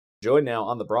Joined now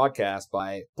on the broadcast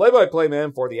by play-by-play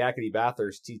man for the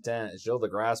Acadie-Bathurst Titan, Giles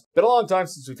Degrace. Been a long time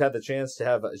since we've had the chance to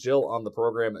have Gilles on the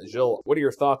program. Gilles, what are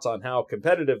your thoughts on how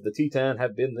competitive the Titan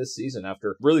have been this season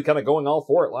after really kind of going all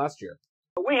for it last year?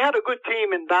 We had a good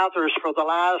team in Bathurst for the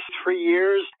last 3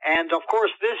 years, and of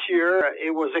course this year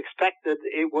it was expected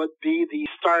it would be the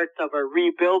start of a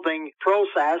rebuilding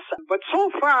process. But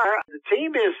so far, the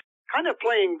team is kind of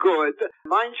playing good.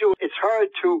 Mind you, it's hard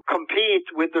to compete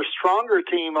with the stronger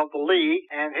team of the league.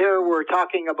 And here we're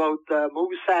talking about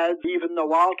Moosehead, even the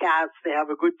Wildcats. They have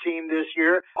a good team this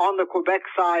year. On the Quebec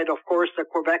side, of course, the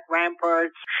Quebec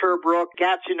Ramparts, Sherbrooke,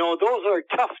 Gatineau, those are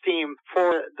a tough team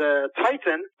for the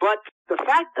Titan. But the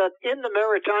fact that in the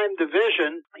Maritime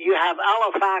Division, you have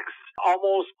Halifax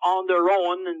almost on their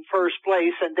own in first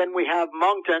place, and then we have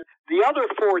Moncton. The other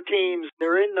four teams,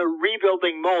 they're in the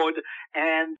rebuilding mode,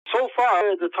 and so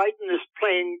far the Titan is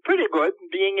playing pretty good,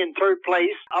 being in third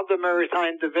place of the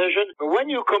Maritime Division. But when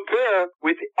you compare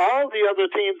with all the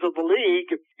other teams of the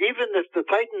league, even if the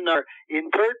Titan are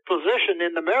in third position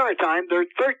in the Maritime, they're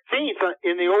 13th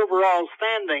in the overall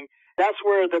standing. That's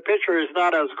where the picture is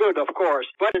not as good, of course.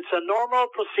 But it's a normal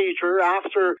procedure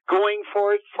after going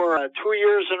for it for 2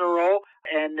 years in a row,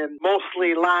 and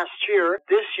mostly last year.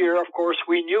 This year, of course,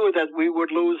 we knew that we would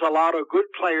lose a lot of good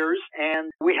players,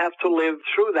 and we have to live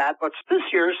through that. But this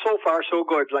year, so far, so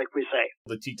good, like we say.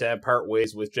 The Titan part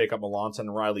ways with Jacob Melanson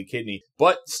and Riley Kidney,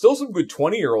 but still some good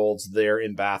 20-year-olds there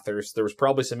in Bathurst. There was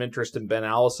probably some interest in Ben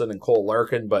Allison and Cole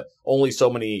Larkin, but only so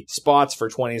many spots for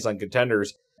 20s on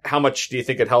contenders. How much do you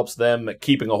think it helps them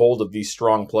keeping a hold of these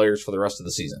strong players for the rest of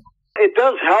the season? It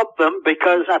does help them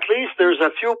because at least there's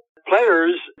a few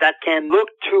players that can look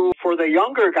to for the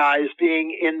younger guys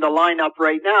being in the lineup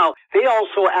right now. They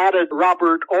also added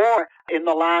Robert Orr in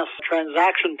the last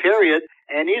transaction period,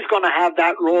 and he's going to have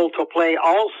that role to play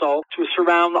also to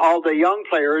surround all the young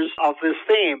players of this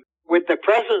team. With the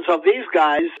presence of these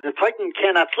guys, the Titan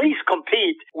can at least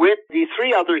compete with the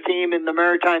three other teams in the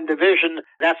Maritime Division.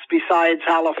 That's besides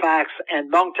Halifax and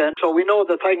Moncton. So we know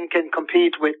the Titan can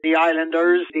compete with the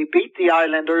Islanders. They beat the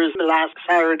Islanders last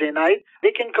Saturday night.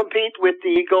 They can compete with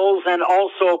the Eagles and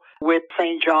also with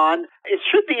St. John. It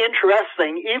should be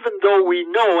interesting, even though we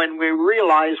know and we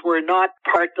realize we're not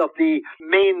part of the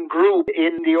main group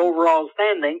in the overall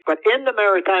standing. But in the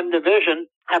Maritime Division,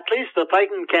 at least the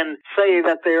Titan can say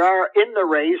that they are in the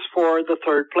race for the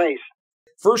third place.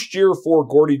 First year for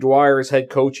Gordie Dwyer as head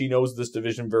coach. He knows this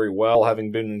division very well,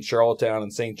 having been in Charlottetown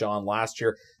and St. John last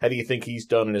year. How do you think he's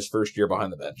done in his first year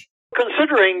behind the bench?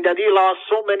 Considering that he lost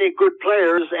so many good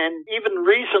players, and even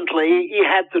recently he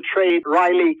had to trade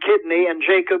Riley Kidney and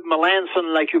Jacob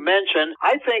Melanson, like you mentioned,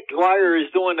 I think Dwyer is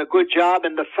doing a good job,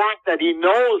 and the fact that he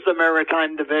knows the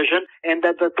Maritime Division and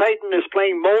that the Titan is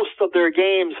playing most of their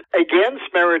games against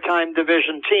Maritime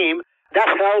Division team, that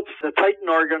helps the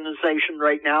Titan organization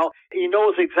right now. He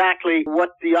knows exactly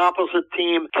what the opposite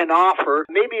team can offer.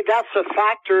 Maybe that's a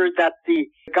factor that the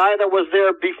guy that was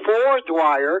there before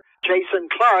Dwyer,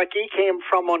 Jason Clark, he came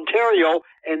from Ontario,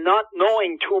 and not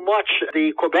knowing too much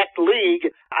the Quebec League,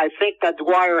 I think that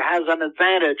Dwyer has an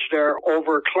advantage there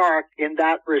over Clark in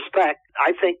that respect.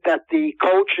 I think that the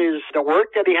coach the work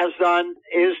that he has done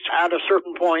is at a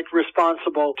certain point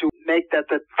responsible to make that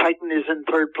the Titan is in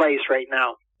third place right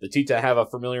now. The Titan have a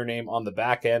familiar name on the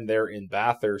back end there in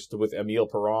Bathurst with Emile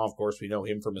Perron. Of course, we know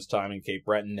him from his time in Cape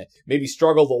Breton. Maybe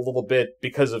struggled a little bit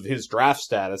because of his draft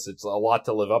status. It's a lot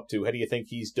to live up to. How do you think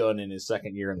he's done in his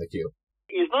second year in the queue?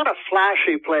 He's not a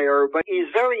flashy player, but he's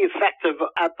very effective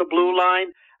at the blue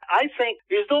line. I think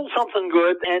he's doing something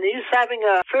good, and he's having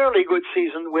a fairly good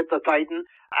season with the Titan.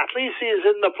 At least he's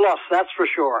in the plus, that's for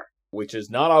sure. Which is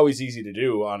not always easy to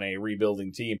do on a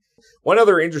rebuilding team. One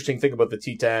other interesting thing about the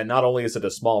Titan, not only is it a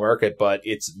small market, but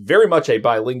it's very much a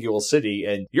bilingual city,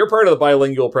 and you're part of the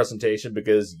bilingual presentation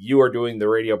because you are doing the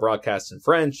radio broadcast in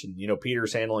French, and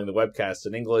Peter's handling the webcast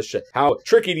in English. How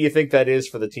tricky do you think that is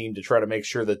for the team to try to make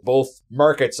sure that both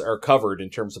markets are covered in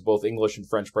terms of both English and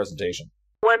French presentation?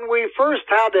 When we first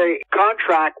had a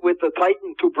contract with the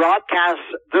Titan to broadcast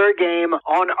their game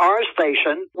on our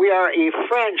station, we are a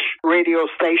French radio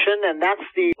station, and that's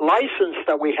the license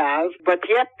that we have. But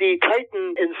yet the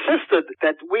Titan insisted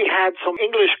that we had some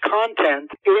English content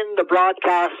in the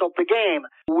broadcast of the game.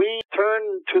 We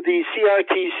turned to the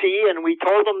CRTC and we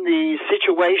told them the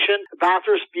situation,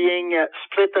 Bathurst being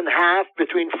split in half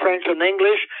between French and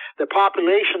English. The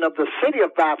population of the city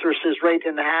of Bathurst is right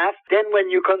in half. Then when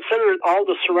you consider all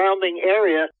the surrounding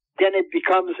area, then it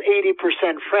becomes 80%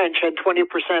 French and 20%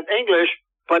 English.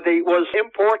 but it was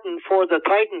important for the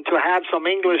Titan to have some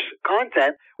English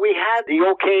content. We had the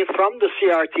okay from the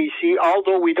CRTC,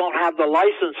 although we don't have the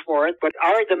license for it, but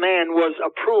our demand was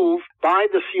approved by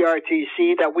the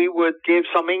CRTC that we would give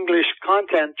some English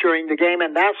content during the game,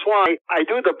 and that's why I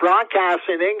do the broadcast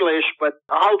in English, but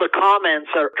all the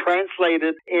comments are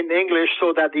translated in English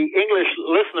so that the English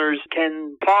listeners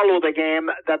can follow the game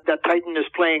that the Titan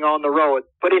is playing on the road.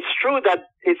 But it's true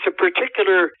that it's a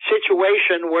particular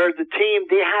situation where the team,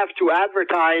 they have to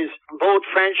advertise both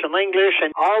French and English,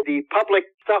 and all the public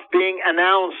stuff being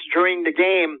announced during the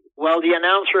game, well, the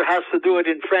announcer has to do it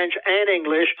in French and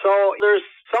English. So there's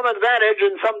some advantage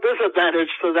and some disadvantage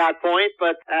to that point,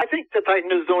 but I think the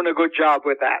Titan is doing a good job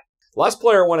with that. Last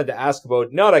player I wanted to ask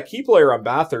about, not a key player on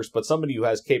Bathurst, but somebody who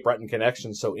has Cape Breton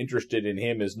connections, so interested in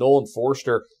him, is Nolan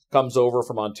Forster, comes over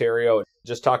from Ontario.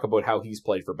 Just talk about how he's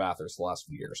played for Bathurst the last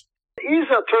few years. He's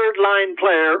a third-line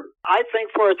player. I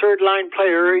think for a third-line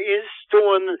player, he's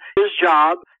doing his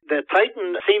job. The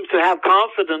Titan seems to have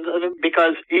confidence in him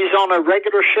because he's on a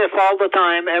regular shift all the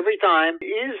time, every time.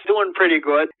 He's doing pretty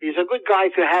good. He's a good guy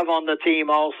to have on the team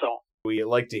also. We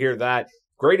like to hear that.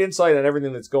 Great insight on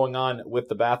everything that's going on with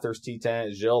the Bathurst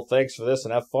Titan. Gilles, thanks for this,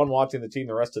 and have fun watching the team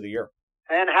the rest of the year.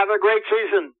 And have a great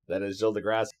season. That is Giles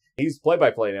Degrace. He's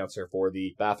play-by-play announcer for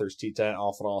the Bathurst Titan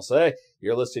en français.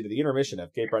 You're listening to the intermission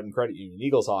of Cape Breton Credit Union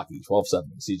Eagles Hockey,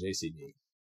 1270 CJCB.